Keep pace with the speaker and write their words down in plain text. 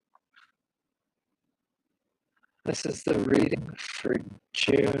This is the reading for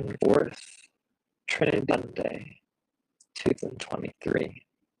June 4th, Trinity Monday, 2023.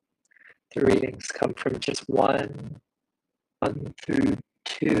 The readings come from just 1 through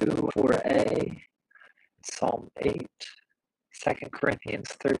 2, 4a, Psalm 8, 2 Corinthians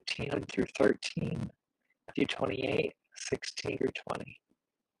 13 1 through 13, Matthew 28, 16 through 20.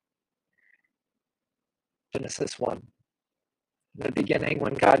 Genesis 1. In the beginning,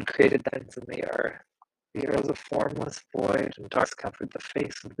 when God created the heavens and the earth was a formless void, and darkness covered the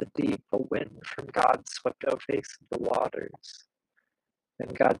face of the deep. A wind from God swept over the face of the waters. Then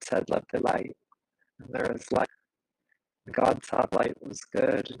God said, "Let there be light," and there was light. And God saw the light was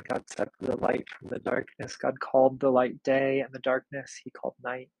good, and God separated the light from the darkness. God called the light day, and the darkness he called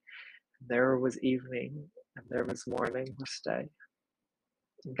night. And there was evening, and there was morning this day.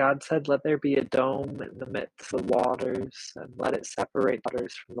 And God said, "Let there be a dome in the midst of the waters, and let it separate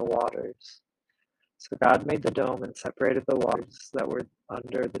waters from the waters." So God made the dome and separated the waters that were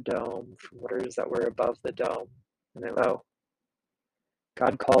under the dome from waters that were above the dome. And it was so.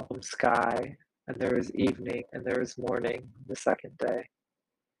 God called them sky, and there was evening, and there was morning the second day.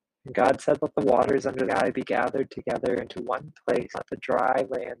 And God said, "Let the waters under the sky be gathered together into one place, let the dry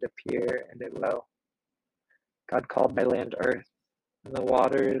land appear," and it will. God called the land earth, and the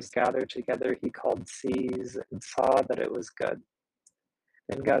waters gathered together he called seas, and saw that it was good.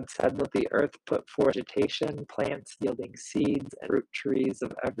 Then God said, "Let the earth put forth vegetation, plants yielding seeds, and fruit trees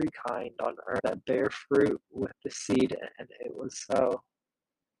of every kind on earth that bear fruit with the seed," and it was so.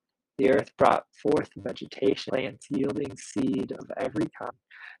 The earth brought forth vegetation, plants yielding seed of every kind,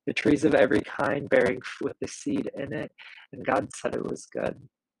 the trees of every kind bearing fruit with the seed in it, and God said it was good.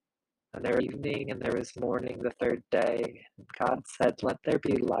 And there was evening, and there was morning the third day. And God said, "Let there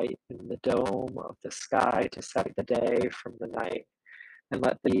be light in the dome of the sky to separate the day from the night. And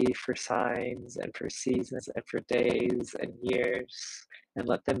let them be for signs, and for seasons, and for days and years. And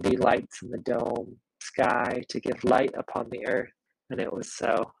let them be lights in the dome, sky, to give light upon the earth." And it was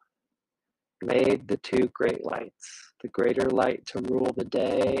so. He made the two great lights, the greater light to rule the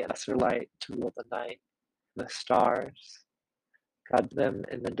day, and lesser light to rule the night, and the stars. God put them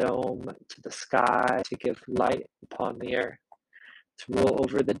in the dome to the sky to give light upon the earth, to rule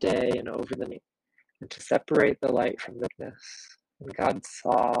over the day and over the night, and to separate the light from the darkness. And God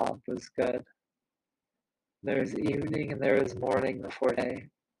saw it was good. There was evening, and there was morning the fourth day.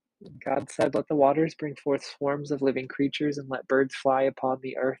 And God said, "Let the waters bring forth swarms of living creatures, and let birds fly upon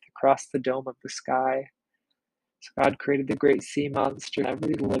the earth across the dome of the sky." So God created the great sea monster, and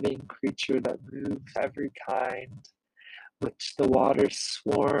every living creature that moves, every kind, which the waters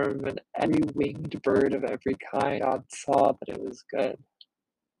swarm, and every winged bird of every kind. God saw that it was good.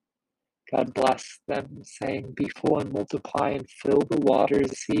 God blessed them, saying, "Be fruitful and multiply, and fill the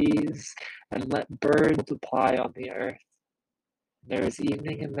waters, seas, and let birds multiply on the earth." And there was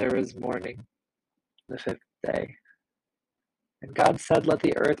evening, and there was morning, the fifth day. And God said, "Let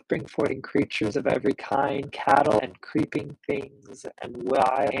the earth bring forth creatures of every kind, cattle and creeping things, and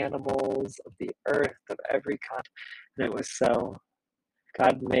wild animals of the earth of every kind." And it was so.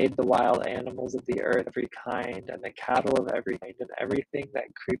 God made the wild animals of the earth, every kind, and the cattle of every kind, and everything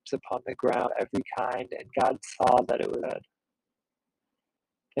that creeps upon the ground, every kind. And God saw that it was good.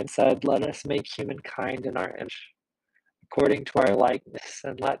 Then said, "Let us make humankind in our image, according to our likeness,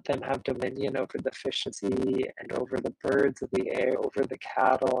 and let them have dominion over the fish of the sea, and over the birds of the air, over the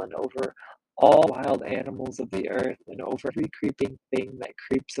cattle, and over all wild animals of the earth, and over every creeping thing that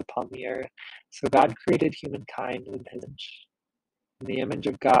creeps upon the earth." So God created humankind in his image. In the image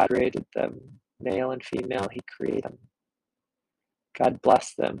of God created them, male and female he created them. God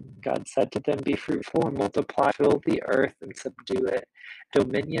blessed them. God said to them, "Be fruitful and multiply, fill the earth and subdue it,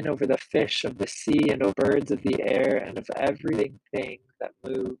 dominion over the fish of the sea, and over birds of the air, and of every living thing that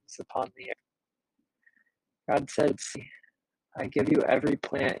moves upon the earth." God said, "See, I give you every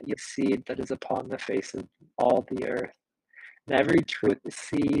plant you seed that is upon the face of all the earth, and every tree with the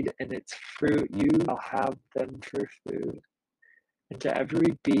seed and its fruit you shall have them for food. And to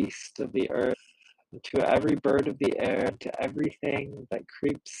every beast of the earth, and to every bird of the air, and to everything that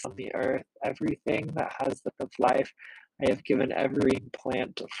creeps on the earth, everything that has the breath of life, I have given every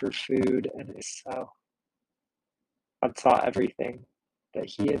plant for food." And it is so. God saw everything that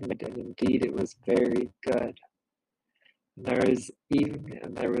he had made, and indeed it was very good. And there was evening,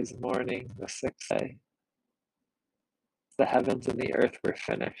 and there was morning, the sixth day. The heavens and the earth were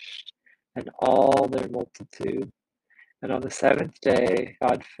finished, and all their multitude. And on the seventh day,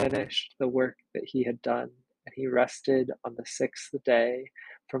 God finished the work that he had done, and he rested on the sixth day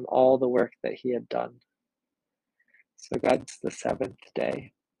from all the work that he had done. So God's the seventh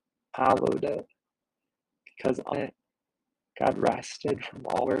day, hallowed it, because on it God rested from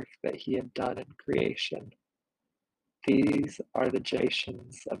all work that he had done in creation. These are the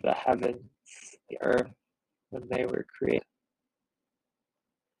generations of the heavens, the earth, when they were created.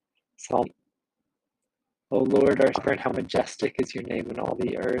 Psalm. O Lord, our sovereign, how majestic is your name in all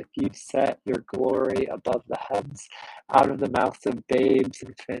the earth. You set your glory above the heavens. Out of the mouths of babes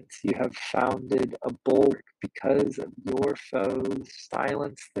and infants, you have founded a bulwark because of your foes.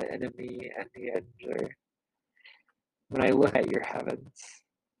 Silence the enemy and the avenger. When I look at your heavens,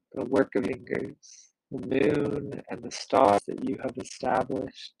 the work of your fingers, the moon and the stars that you have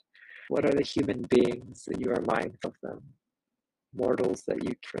established, what are the human beings that you are mindful of them, mortals that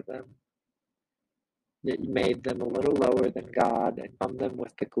you care for them? Yet you made them a little lower than God and crowned them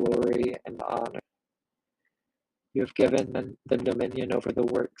with the glory and honor. You have given them the dominion over the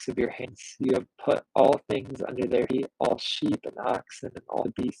works of your hands. You have put all things under their feet, all sheep and oxen and all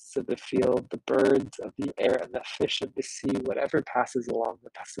the beasts of the field, the birds of the air and the fish of the sea, whatever passes along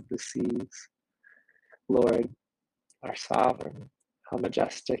the paths of the seas. Lord, our sovereign, how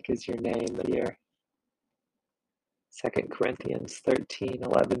majestic is your name in the earth. 2 Corinthians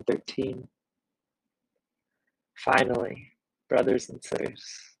 13:11-13. Finally, brothers and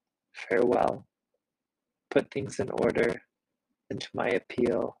sisters, farewell. Put things in order, and to my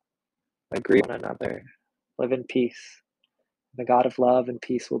appeal, agree with one another, live in peace. The God of love and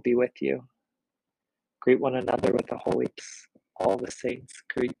peace will be with you. Greet one another with a holy peace. All the saints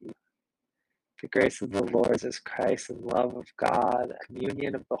greet you. The grace of the Lord Jesus Christ and love of God, and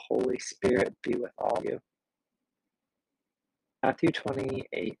communion of the Holy Spirit be with all of you. Matthew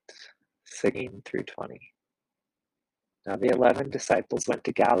 28:16-20. Now the 11 disciples went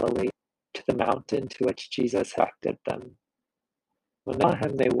to Galilee, to the mountain to which Jesus directed them. When they saw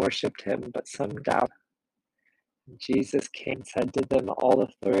him, they worshipped him, but some doubted. Jesus came and said to them, all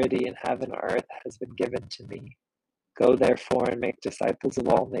authority in heaven and earth has been given to me. Go therefore and make disciples of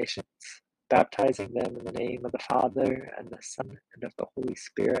all nations, baptizing them in the name of the Father and the Son and of the Holy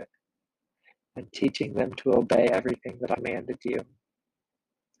Spirit, and teaching them to obey everything that I commanded you.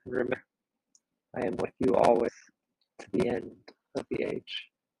 And remember, I am with you always to the end of the age.